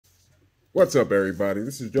What's up, everybody?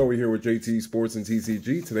 This is Joey here with JT Sports and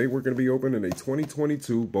TCG. Today we're going to be opening a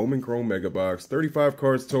 2022 Bowman Chrome Mega Box, 35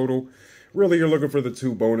 cards total. Really, you're looking for the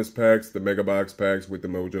two bonus packs, the Mega Box packs with the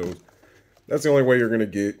Mojos. That's the only way you're going to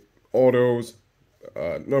get autos,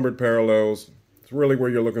 numbered parallels. It's really where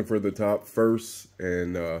you're looking for the top first,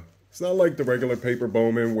 and it's not like the regular paper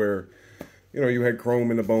Bowman where, you know, you had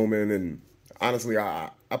Chrome in the Bowman, and honestly, I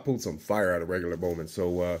pulled some fire out of regular Bowman.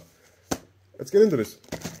 So let's get into this.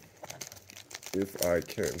 If I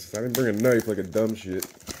can. Since I didn't bring a knife like a dumb shit.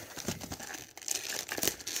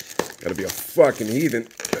 Gotta be a fucking heathen.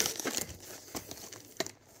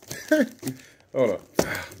 Hold on.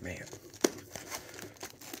 Oh, man.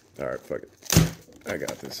 Alright, fuck it. I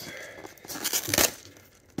got this.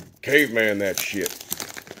 Caveman that shit.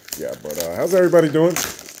 Yeah, but how's everybody doing?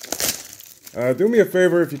 Do me a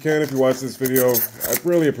favor if you can, if you watch this video. I'd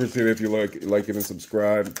really appreciate it if you like it and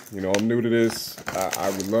subscribe. You know, I'm new to this. I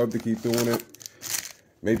would love to keep doing it.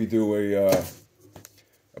 Maybe do a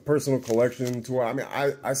personal collection tour. I mean,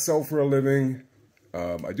 I sell for a living.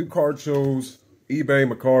 I do card shows, eBay,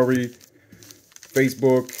 Macari,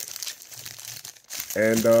 Facebook.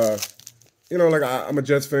 And, you know, like I'm a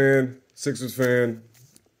Jets fan, Sixers fan,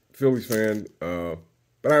 Phillies fan.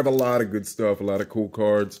 But I have a lot of good stuff, a lot of cool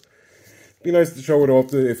cards. Be nice to show it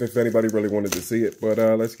off to if anybody really wanted to see it. But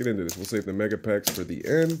let's get into this. We'll save the mega packs for the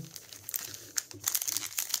end.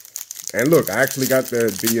 And look, I actually got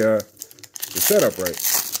the setup right.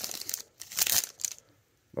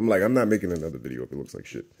 I'm not making another video if it looks like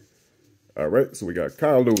shit. All right, so we got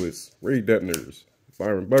Kyle Lewis, Ray Detners,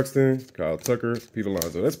 Byron Buxton, Kyle Tucker, Pete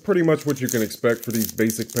Alonso. That's pretty much what you can expect for these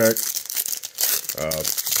basic packs.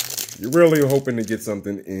 You're really hoping to get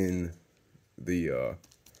something in the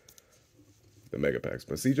mega packs.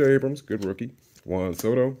 But C.J. Abrams, good rookie. Juan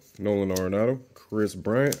Soto, Nolan Arenado, Chris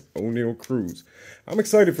Bryant, O'Neal Cruz. I'm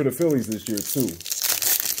excited for the Phillies this year too.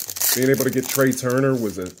 Being able to get Trey Turner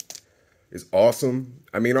is awesome.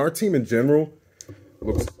 I mean, our team in general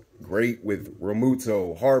looks great with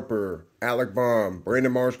Romuto, Harper, Alec Baum,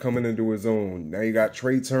 Brandon Marsh coming into his own. Now you got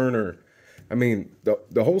Trey Turner. I mean,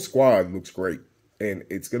 the whole squad looks great, and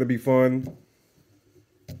it's gonna be fun.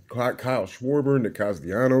 Kyle Schwarber, Nick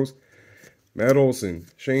Castellanos, Matt Olson,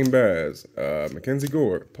 Shane Baz, Mackenzie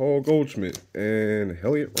Gore, Paul Goldschmidt, and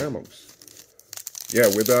Elliot Ramos. Yeah,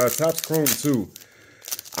 with Topps Chrome too.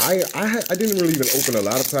 I didn't really even open a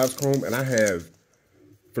lot of Topps Chrome, and I have,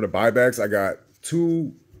 for the buybacks, I got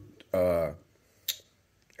two Aaron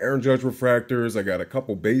Judge refractors. I got a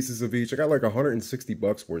couple bases of each. I got like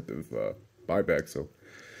 $160 worth of buybacks, so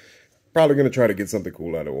probably gonna try to get something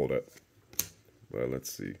cool out of all that. Well,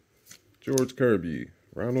 let's see. George Kirby,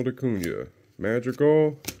 Ronald Acuna,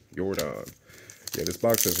 Madrigal, Jordan. Yeah, this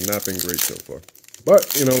box has not been great so far.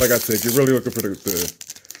 But, you know, like I said, you're really looking for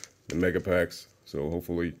the mega packs. So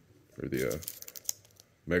hopefully, or the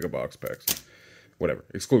mega box packs. Whatever,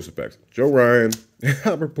 exclusive packs. Joe Ryan,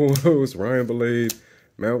 Albert Pujols, Ryan Belade,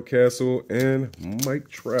 Mountcastle, and Mike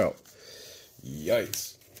Trout.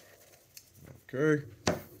 Yikes. Okay,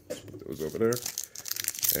 let's put those over there.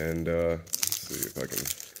 And let's see if I can...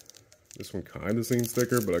 This one kind of seems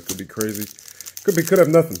thicker, but I could be crazy. Could have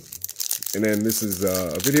nothing. And then this is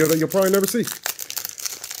a video that you'll probably never see.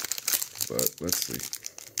 But let's see.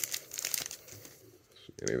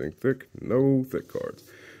 Anything thick? No thick cards.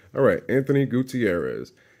 All right, Anthony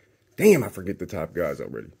Gutierrez. Damn, I forget the top guys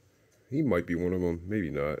already. He might be one of them. Maybe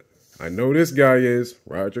not. I know this guy is.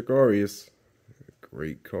 Roger Arias.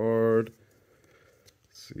 Great card.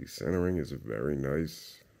 Let's see, centering is very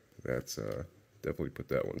nice. That's definitely put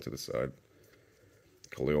that one to the side.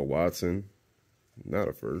 Khalil Watson, not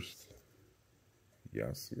a first.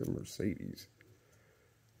 Yasir Mercedes.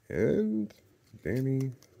 And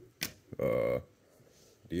Danny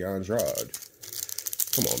DeAndrade.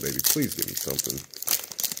 Come on, baby. Please give me something.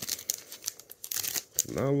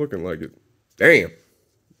 Not looking like it. Damn.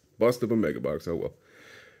 Bust of a mega box. Oh, well.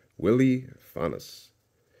 Willie Fanas.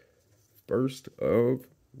 First of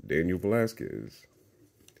Daniel Velasquez.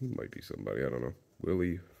 He might be somebody. I don't know.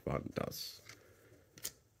 Willie Fontas.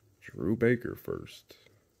 Drew Baker first.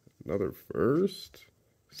 Another first.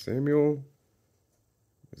 Samuel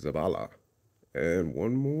Zavala. And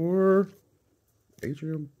one more.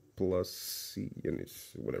 Adrian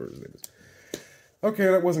Plusianis. Whatever his name is. Okay,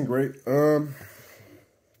 that wasn't great. I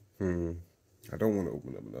don't want to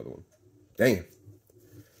open up another one. Damn.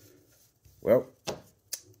 Well.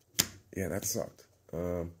 Yeah, that sucked.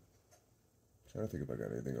 Trying to think if I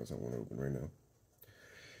got anything else I want to open right now.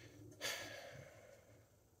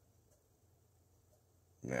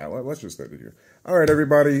 Nah, let's just end it here. All right,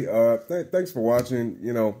 everybody. Thanks for watching.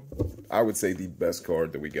 You know, I would say the best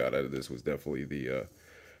card that we got out of this was definitely the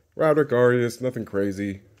Roderick Arias. Nothing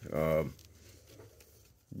crazy.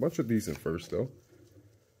 Bunch of decent first, though.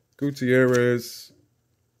 Gutierrez,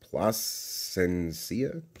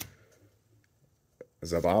 Plasencia,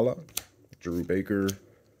 Zavala, Drew Baker,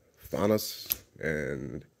 Fanas,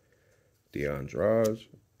 and DeAndrade,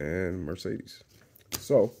 and Mercedes.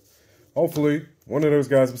 So, hopefully, one of those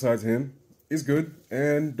guys besides him is good,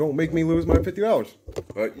 and don't make me lose my $50.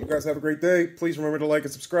 But you guys have a great day. Please remember to like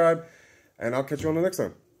and subscribe, and I'll catch you on the next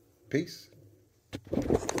time. Peace.